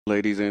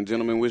Ladies and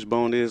gentlemen,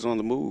 Wishbone is on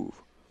the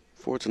move.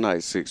 For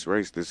tonight's sixth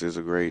race, this is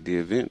a grade D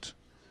event.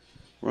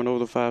 Run over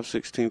the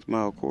 5/16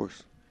 mile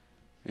course.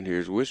 And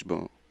here's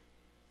Wishbone.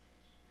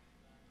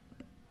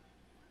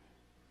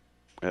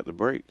 At the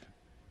break,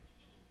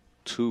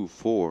 2,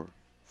 4,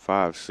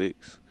 5,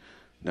 6.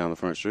 Down the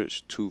front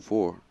stretch, 2,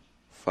 4,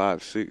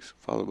 5, 6,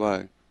 followed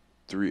by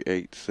 3,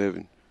 8,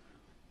 7.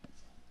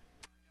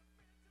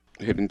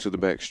 Heading to the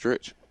back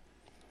stretch,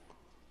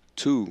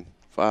 2,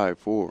 5,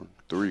 4,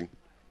 3,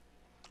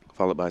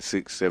 followed by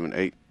 6, 7,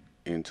 8.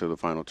 Into the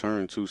final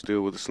turn, 2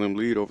 still with a slim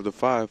lead over the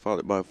 5,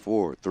 followed by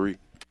 4, 3.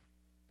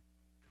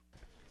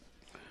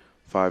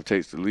 5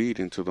 takes the lead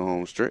into the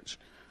home stretch,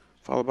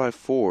 followed by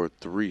 4,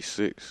 3,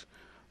 6.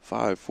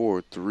 5,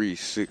 4, 3,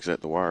 6 at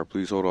the wire.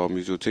 Please hold all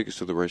musical tickets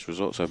till the race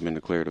results have been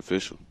declared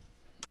official.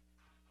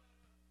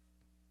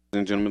 Ladies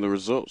and gentlemen, the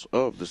results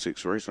of the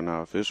sixth race are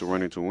now official.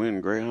 Running to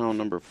win, Greyhound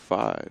number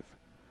 5,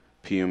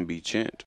 PMB Chant.